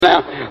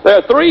Now, there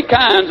are three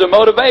kinds of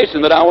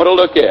motivation that I want to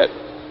look at.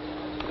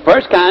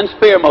 First kind is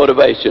fear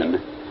motivation.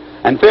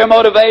 And fear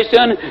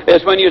motivation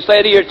is when you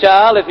say to your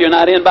child, if you're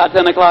not in by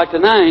 10 o'clock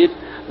tonight,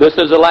 this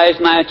is the last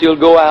night you'll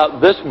go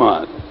out this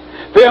month.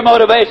 Fear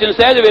motivation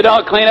says if you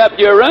don't clean up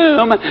your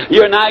room,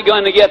 you're not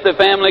going to get the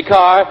family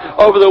car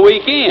over the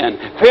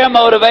weekend. Fear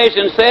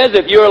motivation says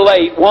if you're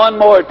late one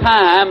more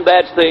time,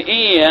 that's the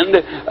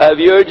end of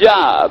your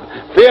job.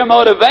 Fear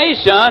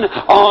motivation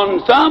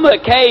on some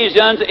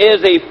occasions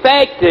is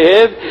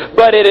effective,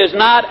 but it is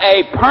not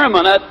a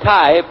permanent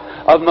type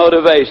of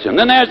motivation.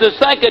 Then there's the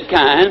second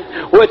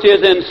kind, which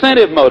is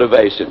incentive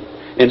motivation.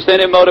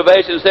 Incentive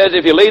motivation says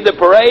if you lead the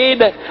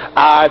parade,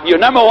 if you're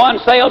number one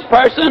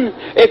salesperson,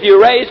 if you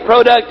raise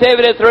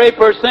productivity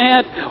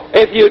 3%,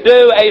 if you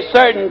do a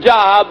certain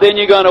job, then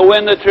you're going to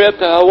win the trip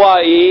to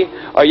Hawaii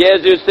or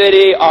Yazoo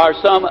City or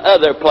some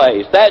other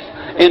place. That's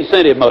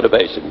incentive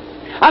motivation.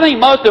 I think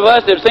most of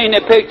us have seen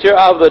the picture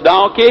of the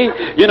donkey.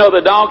 You know,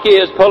 the donkey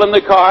is pulling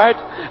the cart,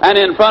 and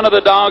in front of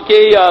the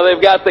donkey,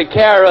 they've got the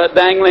carrot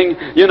dangling,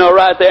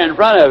 right there in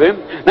front of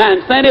him. Now,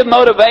 incentive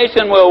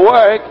motivation will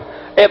work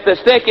if the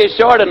stick is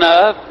short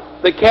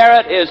enough, the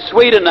carrot is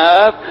sweet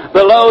enough,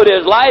 the load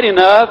is light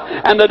enough,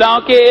 and the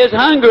donkey is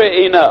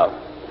hungry enough.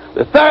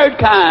 The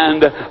third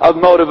kind of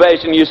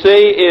motivation, you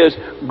see, is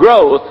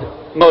growth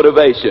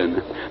motivation.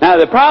 Now,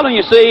 the problem,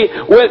 you see,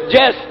 with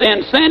just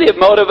incentive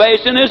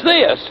motivation is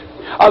this.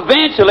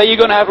 Eventually,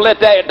 you're going to have to let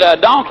that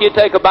donkey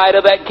take a bite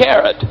of that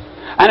carrot.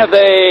 And if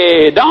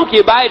the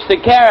donkey bites the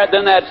carrot,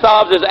 then that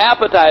solves his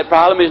appetite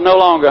problem. He's no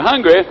longer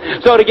hungry.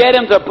 So to get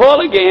him to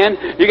pull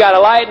again, you got to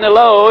lighten the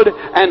load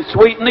and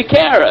sweeten the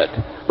carrot.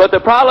 But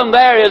the problem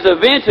there is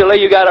eventually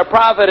you got a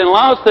profit and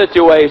loss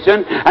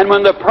situation, and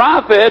when the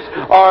profits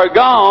are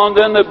gone,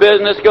 then the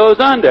business goes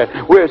under.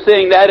 We're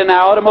seeing that in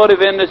our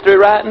automotive industry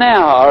right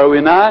now, are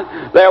we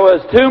not? There was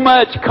too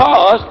much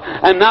cost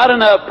and not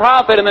enough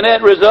profit, and the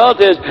net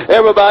result is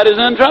everybody's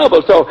in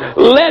trouble. So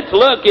let's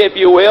look, if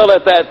you will,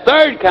 at that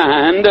third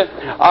kind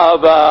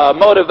of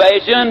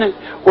motivation,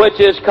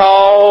 which is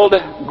called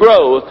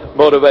growth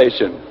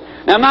motivation.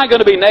 Now, I'm not going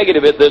to be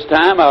negative at this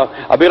time.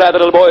 I'll be like the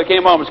little boy who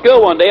came home from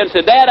school one day and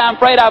said, "Dad, I'm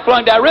afraid I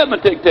flunked that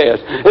arithmetic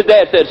test." His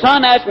dad said,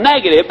 "Son, that's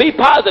negative. Be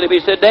positive." He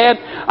said, "Dad,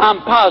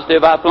 I'm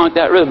positive I flunked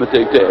that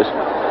arithmetic test."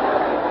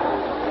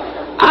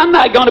 I'm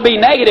not going to be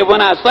negative when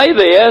I say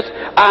this.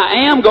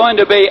 I am going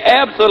to be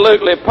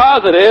absolutely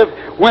positive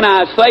when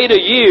I say to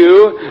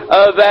you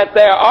that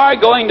there are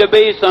going to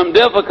be some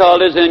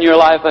difficulties in your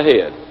life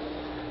ahead.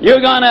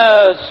 You're going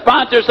to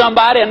sponsor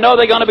somebody and know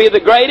they're going to be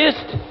the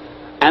greatest,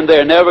 and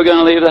they're never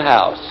going to leave the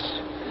house.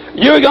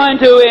 You're going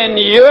to, in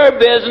your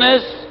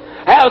business,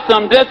 have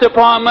some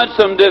disappointments,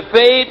 some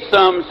defeats,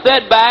 some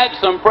setbacks,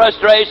 some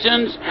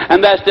frustrations, and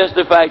that's just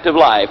a fact of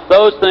life.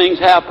 Those things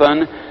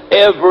happen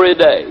every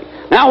day.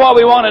 Now what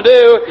we want to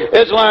do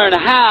is learn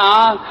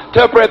how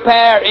to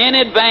prepare in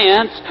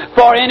advance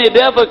for any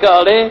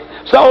difficulty,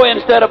 so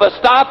instead of a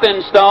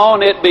stopping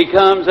stone, it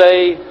becomes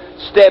a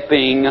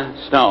stepping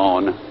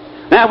stone.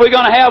 Now, if we're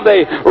going to have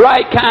the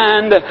right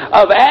kind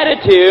of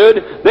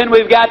attitude, then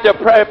we've got to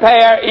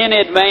prepare in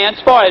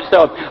advance for it.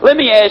 So, let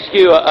me ask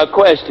you a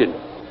question.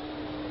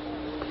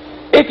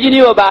 If you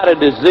knew about a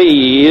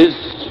disease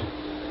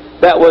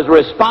that was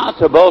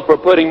responsible for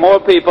putting more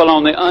people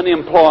on the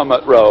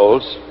unemployment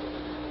rolls,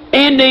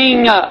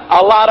 ending a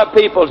lot of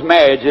people's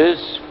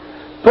marriages,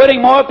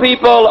 putting more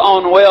people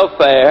on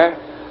welfare,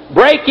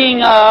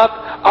 breaking up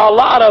a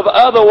lot of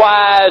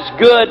otherwise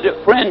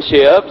good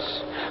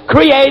friendships,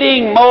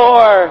 creating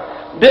more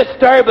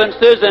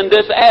disturbances and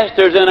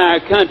disasters in our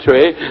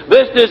country,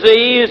 this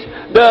disease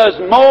does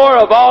more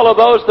of all of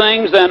those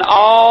things than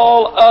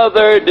all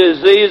other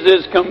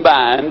diseases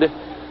combined.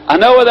 I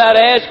know without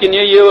asking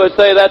you, you would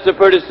say that's a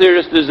pretty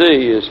serious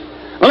disease.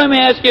 Well, let me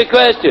ask you a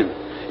question.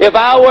 If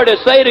I were to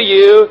say to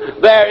you,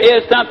 there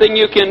is something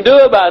you can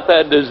do about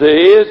that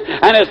disease,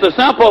 and it's the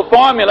simple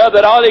formula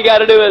that all you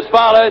got to do is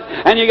follow it,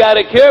 and you got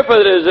a cure for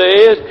the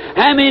disease,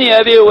 how many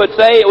of you would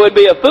say it would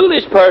be a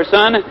foolish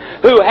person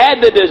who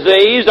had the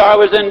disease or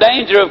was in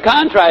danger of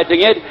contracting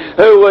it,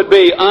 who would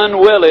be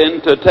unwilling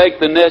to take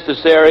the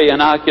necessary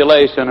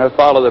inoculation or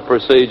follow the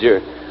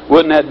procedure?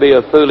 Wouldn't that be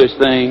a foolish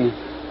thing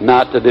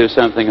not to do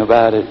something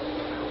about it?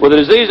 Well,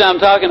 the disease I'm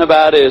talking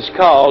about is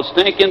called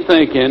stinking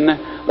thinking.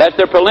 That's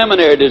the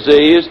preliminary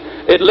disease.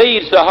 It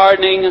leads to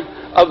hardening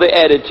of the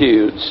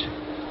attitudes,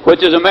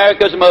 which is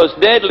America's most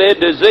deadly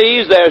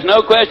disease. There's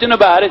no question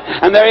about it.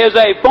 And there is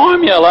a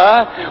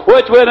formula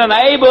which would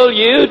enable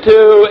you to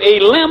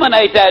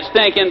eliminate that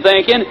stinking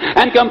thinking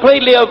and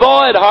completely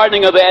avoid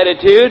hardening of the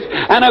attitudes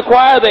and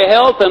acquire the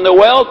health and the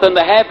wealth and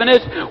the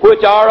happiness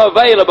which are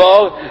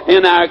available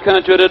in our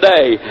country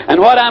today. And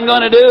what I'm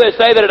going to do is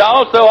say that it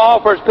also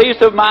offers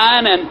peace of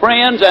mind and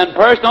friends and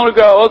personal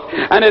growth,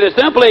 and it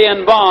simply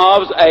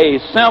involves a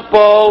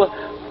simple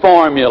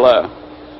formula.